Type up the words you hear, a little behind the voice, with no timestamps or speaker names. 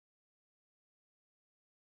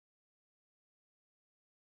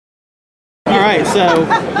right, so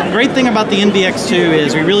the great thing about the NVX2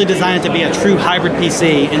 is we really designed it to be a true hybrid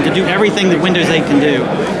PC and to do everything that Windows 8 can do.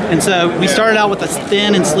 And so we started out with a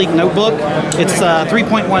thin and sleek notebook. It's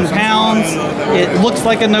 3.1 pounds. It looks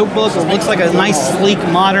like a notebook. It looks like a nice, sleek,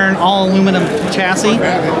 modern, all aluminum chassis.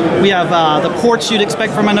 We have the ports you'd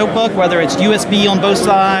expect from a notebook, whether it's USB on both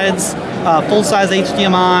sides, full-size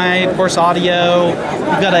HDMI, of course audio.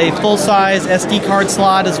 We've got a full-size SD card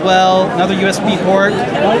slot as well, another USB port.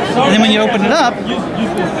 And then when you open it up,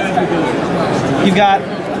 you've got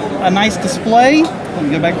a nice display. Let me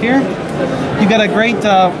go back here. You've got a great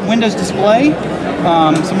Windows display.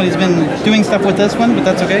 Somebody's been doing stuff with this one, but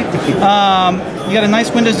that's okay. You got a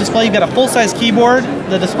nice Windows display. You've got a full-size keyboard.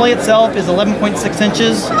 The display itself is 11.6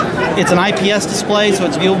 inches. It's an IPS display, so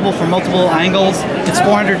it's viewable from multiple angles. It's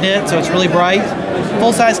 400 nit, so it's really bright.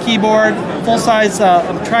 Full-size keyboard, full-size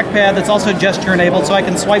trackpad that's also gesture-enabled, so I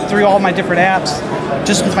can swipe through all my different apps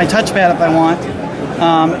just with my touchpad if I want.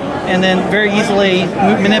 And then very easily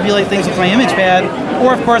manipulate things with my image pad,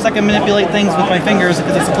 or of course I can manipulate things with my fingers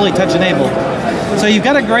because it's fully touch-enabled. So you've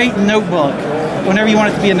got a great notebook whenever you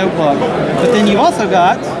want it to be a notebook. But then you've also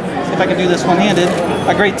got, if I can do this one-handed,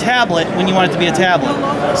 a great tablet when you want it to be a tablet.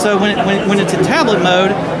 So when it's in tablet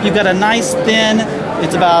mode, you've got a nice thin,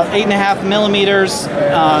 it's about 8.5 millimeters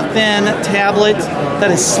thin tablet that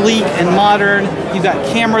is sleek and modern. You've got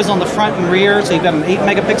cameras on the front and rear, so you've got an 8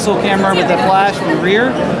 megapixel camera with a flash on the rear.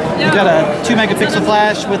 You've got a 2 megapixel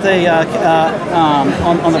flash with a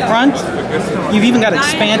on the front. You've even got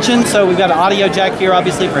expansion, so we've got an audio jack here,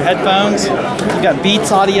 obviously for headphones. You've got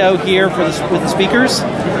Beats audio here for with the speakers,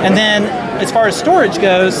 and then as far as storage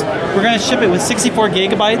goes, we're going to ship it with 64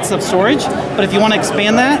 gigabytes of storage, but if you want to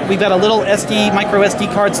expand that, we've got a little micro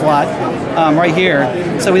SD card slot right here.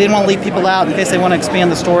 So we didn't want to leave people out in case they want to expand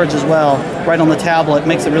the storage as well, right on the tablet. It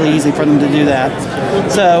makes it really easy for them to do that.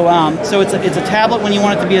 So it's a tablet when you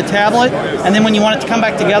want it to be a tablet, and then when you want it to come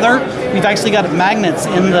back together, we've actually got magnets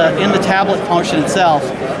in the tablet function itself,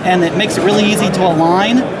 and it makes it really easy to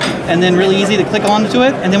align, and then really easy to click onto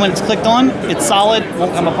it, and then when it's clicked on, it's solid,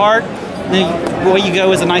 won't come apart. Then away you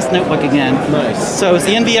go is a nice notebook again. Nice. So it's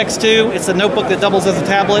the NVX2. It's a notebook that doubles as a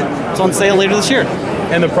tablet. It's on sale later this year.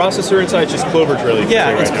 And the processor inside is just Clover Trail.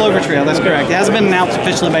 Yeah, it's Clover Trail. That's correct. It hasn't been announced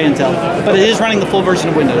officially by Intel, but it is running the full version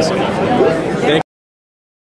of Windows.